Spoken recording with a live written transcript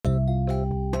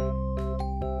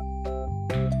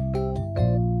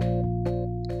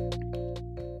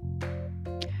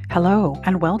Hello,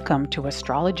 and welcome to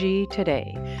Astrology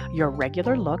Today, your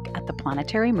regular look at the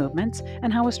planetary movements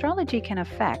and how astrology can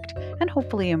affect and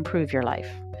hopefully improve your life.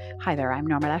 Hi there, I'm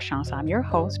Norma Lachance. I'm your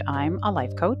host. I'm a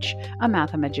life coach, a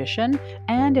mathematician,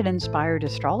 and an inspired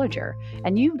astrologer.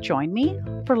 And you've joined me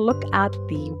for a look at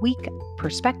the week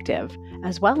perspective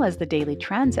as well as the daily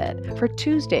transit for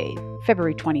Tuesday,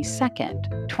 February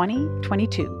 22nd,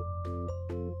 2022.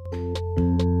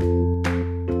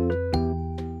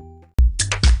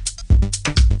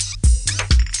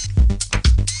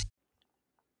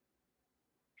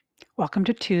 Welcome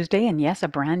to Tuesday, and yes, a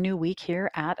brand new week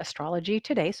here at Astrology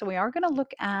Today. So we are going to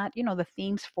look at, the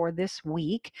themes for this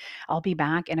week. I'll be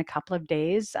back in a couple of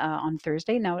days on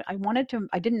Thursday. Now, I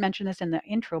didn't mention this in the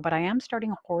intro, but I am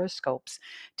starting horoscopes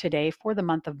today for the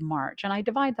month of March, and I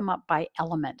divide them up by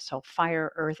element. So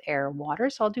fire, earth, air,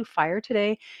 water. So I'll do fire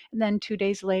today, and then 2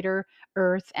 days later,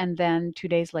 earth, and then 2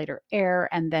 days later, air,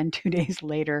 and then 2 days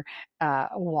later,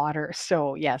 water.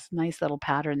 So yes, nice little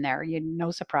pattern there.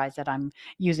 No surprise that I'm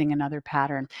using another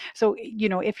pattern. So,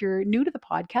 if you're new to the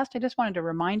podcast, I just wanted to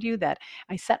remind you that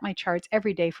I set my charts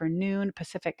every day for noon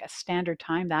Pacific Standard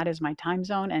Time. That is my time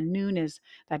zone, and noon is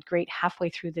that great halfway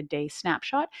through the day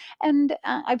snapshot. And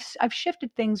I've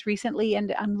shifted things recently,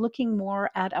 and I'm looking more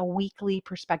at a weekly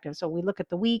perspective. So we look at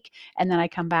the week, and then I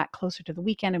come back closer to the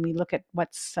weekend, and we look at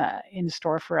what's in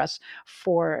store for us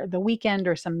for the weekend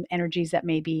or some energies that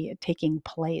may be taking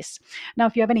place. Now,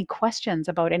 if you have any questions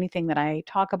about anything that I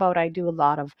talk about, I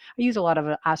use a lot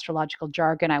of astrological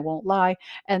jargon, I won't lie.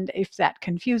 And if that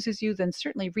confuses you, then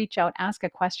certainly reach out, ask a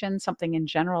question, something in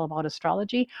general about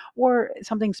astrology, or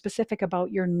something specific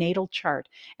about your natal chart.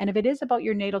 And if it is about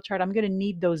your natal chart, I'm going to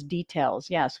need those details.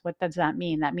 Yes, what does that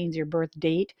mean? That means your birth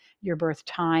date, your birth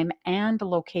time, and the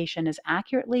location as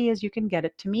accurately as you can get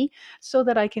it to me so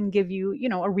that I can give you,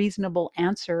 a reasonable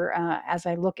answer as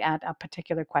I look at a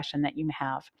particular question that you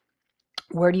have.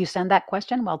 Where do you send that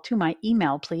question? Well, to my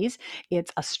email, please.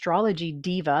 It's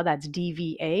astrologydiva, that's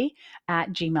DVA, at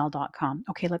gmail.com.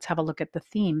 Okay, let's have a look at the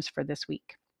themes for this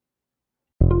week.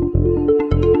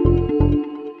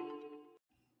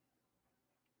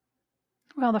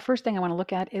 Well, the first thing I want to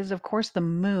look at is, of course, the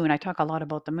moon. I talk a lot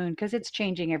about the moon because it's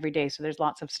changing every day. So there's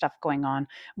lots of stuff going on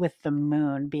with the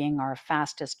moon being our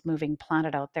fastest moving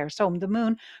planet out there. So the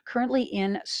moon currently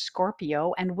in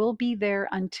Scorpio and will be there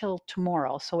until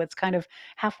tomorrow. So it's kind of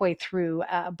halfway through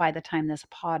by the time this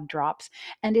pod drops.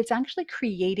 And it's actually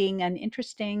creating an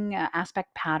interesting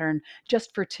aspect pattern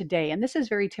just for today. And this is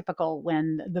very typical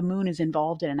when the moon is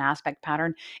involved in an aspect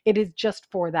pattern. It is just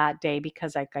for that day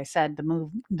because, like I said, the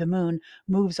moon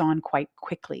moves on quite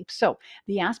quickly. So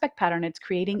the aspect pattern it's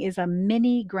creating is a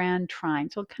mini grand trine.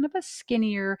 So kind of a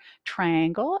skinnier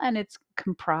triangle, and it's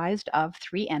comprised of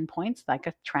three endpoints like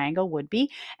a triangle would be.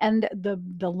 And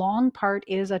the long part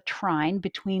is a trine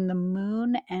between the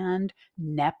moon and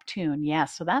Neptune.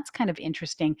 Yes, so that's kind of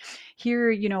interesting.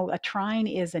 Here, a trine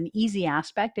is an easy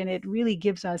aspect, and it really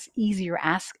gives us easier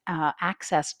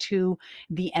access to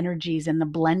the energies and the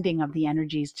blending of the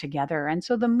energies together. And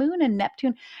so the moon and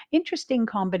Neptune, interesting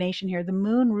combination here. The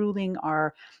moon ruling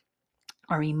our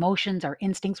emotions, our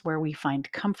instincts, where we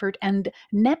find comfort. And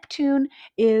Neptune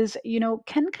is,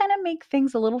 can kind of make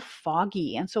things a little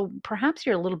foggy. And so perhaps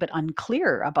you're a little bit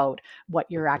unclear about what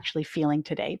you're actually feeling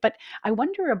today. But I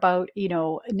wonder about,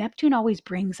 Neptune always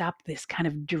brings up this kind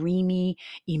of dreamy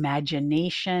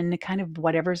imagination, kind of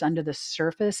whatever's under the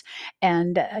surface.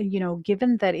 And,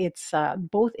 given that it's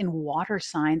both in water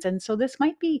signs, and so this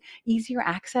might be easier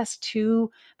access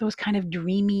to those kind of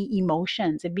dreamy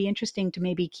emotions. It'd be interesting to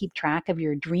maybe keep track of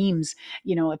your dreams,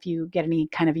 if you get any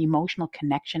kind of emotional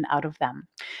connection out of them.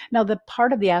 Now, the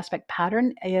part of the aspect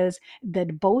pattern is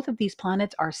that both of these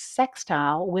planets are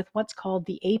sextile with what's called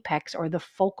the apex or the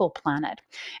focal planet.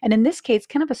 And in this case,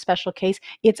 kind of a special case,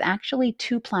 it's actually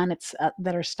two planets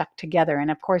that are stuck together.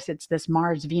 And of course, it's this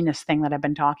Mars Venus thing that I've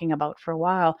been talking about for a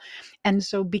while. And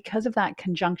so, because of that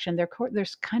conjunction, they're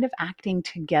kind of acting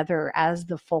together as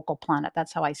the focal planet.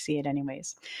 That's how I see it,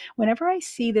 anyways. Whenever I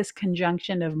see this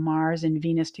conjunction of Mars and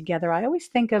Venus together, I always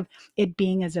think of it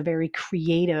being as a very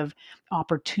creative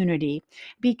opportunity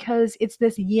because it's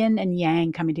this yin and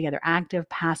yang coming together, active,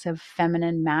 passive,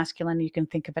 feminine, masculine. You can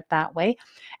think of it that way.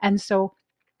 And so,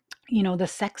 the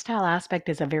sextile aspect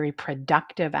is a very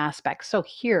productive aspect. So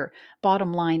here,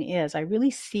 bottom line is, I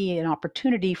really see an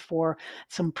opportunity for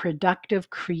some productive,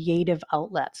 creative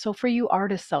outlets. So for you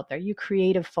artists out there, you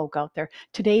creative folk out there,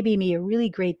 today may be a really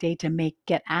great day to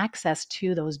get access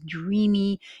to those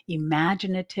dreamy,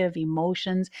 imaginative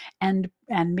emotions and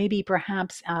and maybe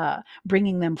perhaps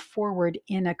bringing them forward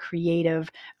in a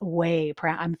creative way.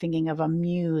 I'm thinking of a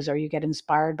muse, or you get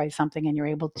inspired by something and you're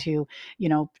able to,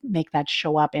 make that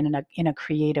show up in a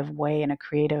creative way, in a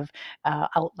creative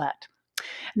outlet.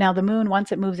 Now, the moon,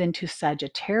 once it moves into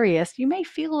Sagittarius, you may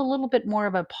feel a little bit more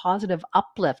of a positive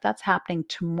uplift. That's happening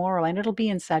tomorrow, and it'll be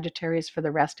in Sagittarius for the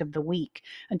rest of the week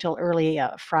until early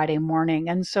Friday morning.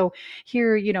 And so,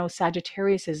 here,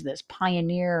 Sagittarius is this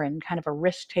pioneer and kind of a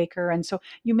risk taker. And so,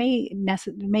 you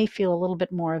may feel a little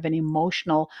bit more of an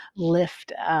emotional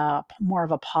lift, more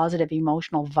of a positive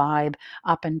emotional vibe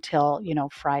up until,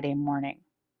 Friday morning.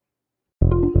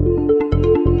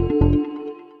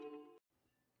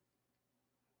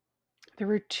 There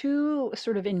were two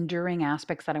sort of enduring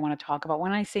aspects that I want to talk about.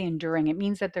 When I say enduring, it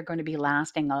means that they're going to be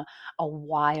lasting a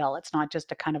while. It's not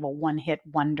just a kind of a one hit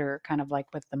wonder, kind of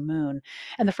like with the moon.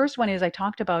 And the first one is, I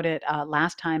talked about it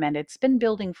last time, and it's been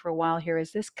building for a while here,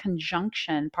 is this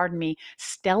conjunction, pardon me,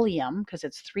 stellium, because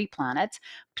it's three planets,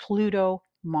 Pluto,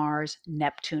 Mars,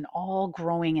 Neptune, all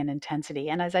growing in intensity.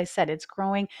 And as I said, it's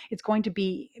growing, it's going to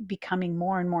be becoming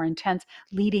more and more intense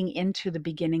leading into the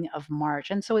beginning of March.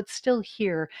 And so it's still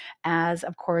here, as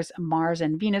of course Mars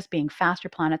and Venus, being faster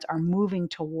planets, are moving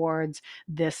towards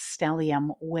this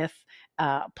stellium with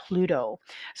Pluto.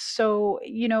 So,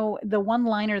 the one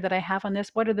liner that I have on this,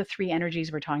 what are the three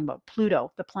energies we're talking about?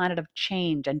 Pluto, the planet of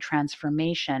change and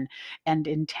transformation and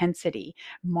intensity.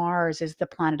 Mars is the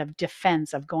planet of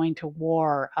defense, of going to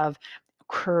war, of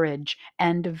courage.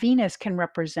 And Venus can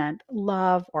represent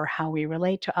love, or how we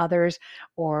relate to others,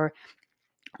 or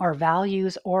our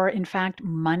values, or in fact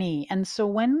money. And so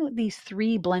when these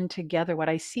three blend together, what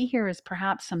I see here is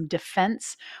perhaps some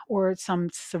defense, or some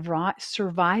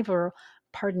survival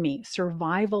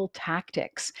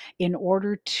tactics in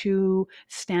order to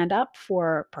stand up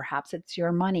for, perhaps it's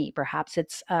your money, perhaps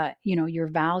it's your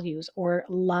values or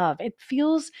love. It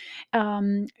feels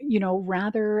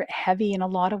rather heavy in a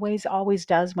lot of ways, always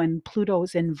does when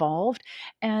Pluto's involved.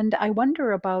 And I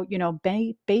wonder about,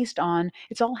 based on,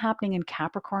 it's all happening in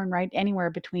Capricorn, right? Anywhere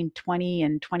between 20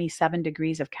 and 27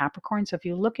 degrees of Capricorn. So if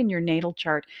you look in your natal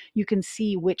chart, you can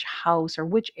see which house or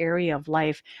which area of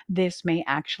life this may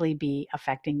actually be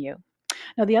affecting you.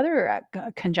 Now, the other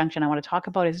conjunction I want to talk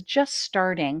about is just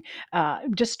starting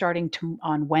to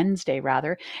on Wednesday,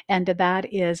 rather, and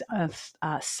that is a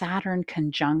Saturn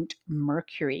conjunct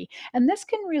Mercury. And this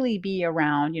can really be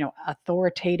around,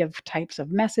 authoritative types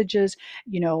of messages.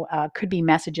 Could be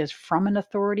messages from an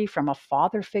authority, from a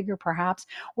father figure, perhaps,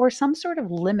 or some sort of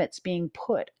limits being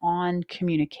put on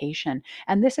communication.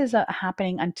 And this is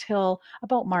happening until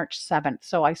about March 7th.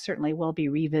 So I certainly will be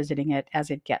revisiting it as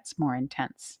it gets more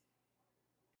intense.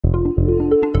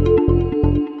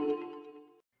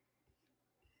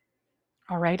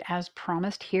 All right, as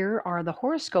promised, here are the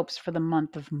horoscopes for the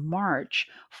month of March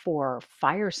for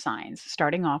fire signs,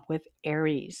 starting off with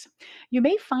Aries. You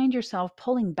may find yourself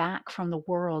pulling back from the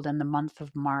world in the month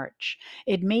of March.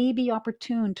 It may be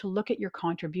opportune to look at your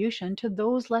contribution to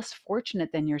those less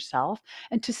fortunate than yourself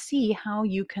and to see how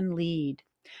you can lead.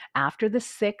 After the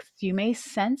 6th, you may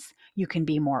sense you can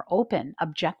be more open,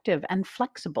 objective, and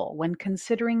flexible when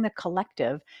considering the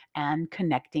collective and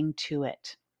connecting to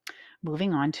it.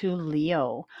 Moving on to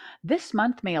Leo. This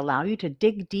month may allow you to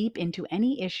dig deep into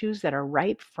any issues that are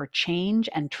ripe for change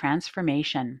and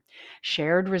transformation.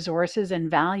 Shared resources and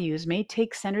values may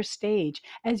take center stage,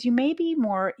 as you may be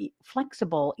more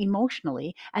flexible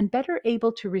emotionally and better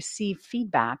able to receive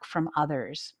feedback from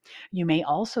others. You may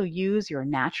also use your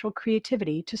natural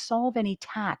creativity to solve any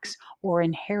tax or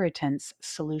inheritance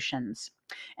solutions.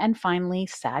 And finally,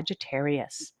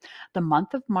 Sagittarius. The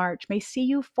month of March may see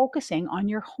you focusing on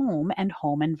your home and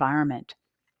home environment.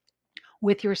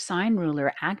 With your sign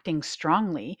ruler acting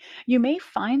strongly, you may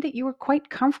find that you are quite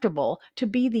comfortable to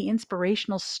be the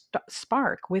inspirational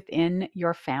spark within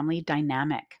your family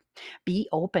dynamic. Be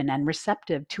open and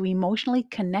receptive to emotionally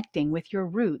connecting with your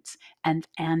roots and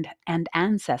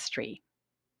ancestry.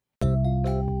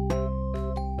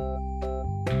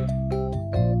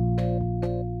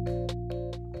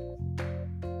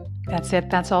 That's it.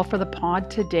 That's all for the pod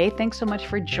today. Thanks so much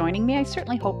for joining me. I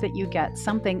certainly hope that you get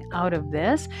something out of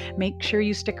this. Make sure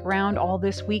you stick around all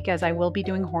this week, as I will be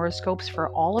doing horoscopes for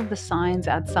all of the signs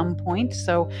at some point.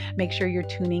 So make sure you're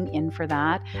tuning in for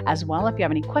that as well. If you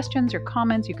have any questions or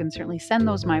comments, you can certainly send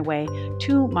those my way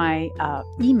to my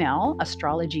email,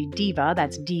 astrologydiva,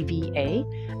 that's DVA,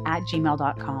 at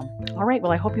gmail.com. All right.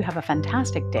 Well, I hope you have a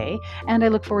fantastic day, and I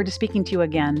look forward to speaking to you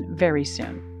again very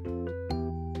soon.